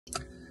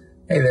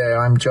Hey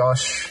there, I'm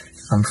Josh.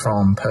 I'm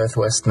from Perth,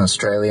 Western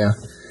Australia.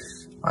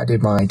 I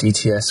did my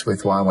DTS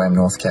with YWAM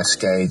North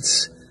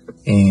Cascades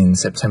in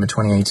September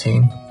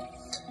 2018.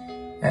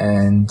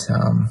 And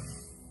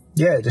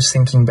just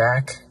thinking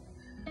back,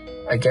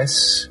 I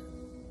guess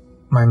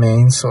my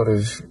main sort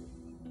of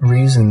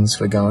reasons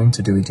for going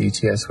to do a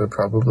DTS were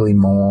probably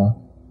more,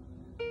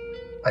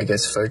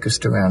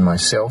 focused around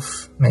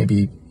myself,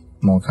 maybe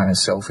more kind of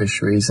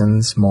selfish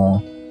reasons,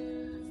 more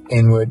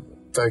inward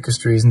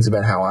focused reasons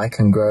about how I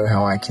can grow,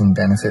 how I can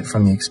benefit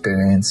from the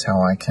experience,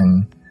 how I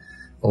can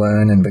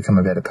learn and become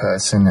a better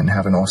person and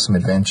have an awesome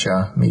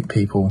adventure, meet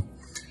people.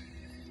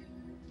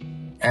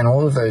 And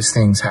all of those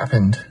things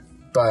happened,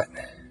 but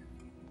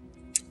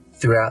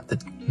throughout the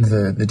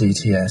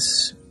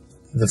DTS,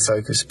 the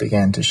focus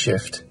began to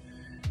shift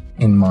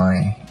in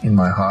my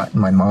heart, in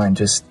my mind,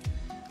 just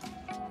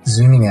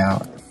zooming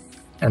out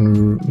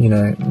and,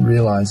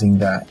 realizing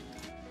that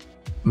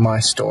my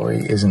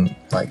story isn't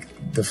like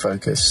the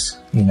focus.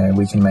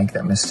 We can make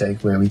that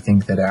mistake where we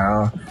think that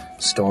our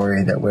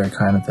story, that we're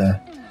kind of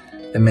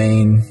the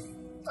main,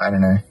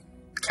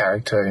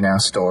 character in our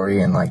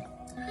story,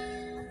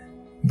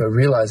 but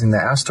realizing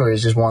that our story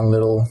is just one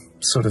little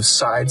sort of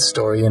side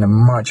story in a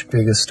much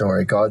bigger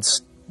story,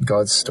 God's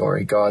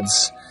story,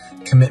 God's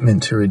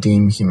commitment to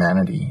redeem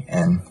humanity.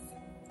 And,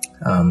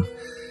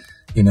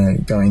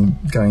 going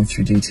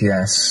through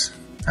DTS,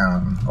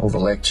 all the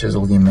lectures,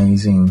 all the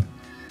amazing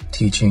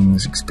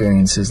teachings,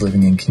 experiences,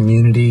 living in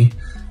community,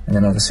 and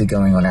then obviously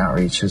going on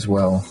outreach as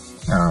well,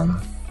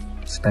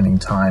 spending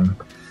time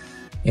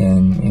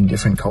in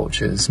different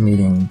cultures,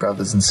 meeting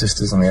brothers and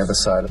sisters on the other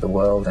side of the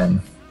world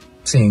and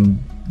seeing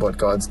what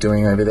God's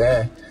doing over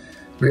there,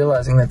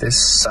 realizing that there's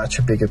such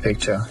a bigger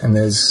picture and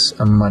there's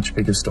a much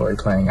bigger story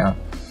playing out.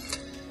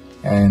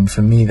 And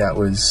for me, that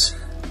was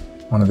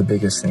one of the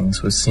biggest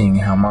things, was seeing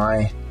how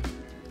my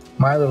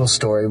little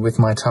story with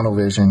my tunnel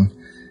vision,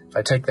 if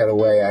I take that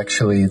away,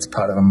 actually it's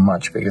part of a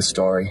much bigger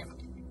story.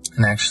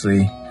 And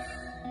actually,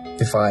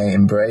 if I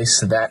embrace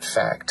that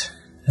fact,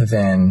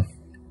 then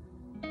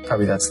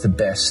probably that's the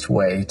best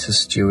way to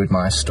steward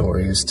my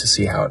story, is to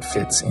see how it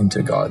fits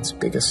into God's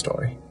bigger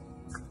story.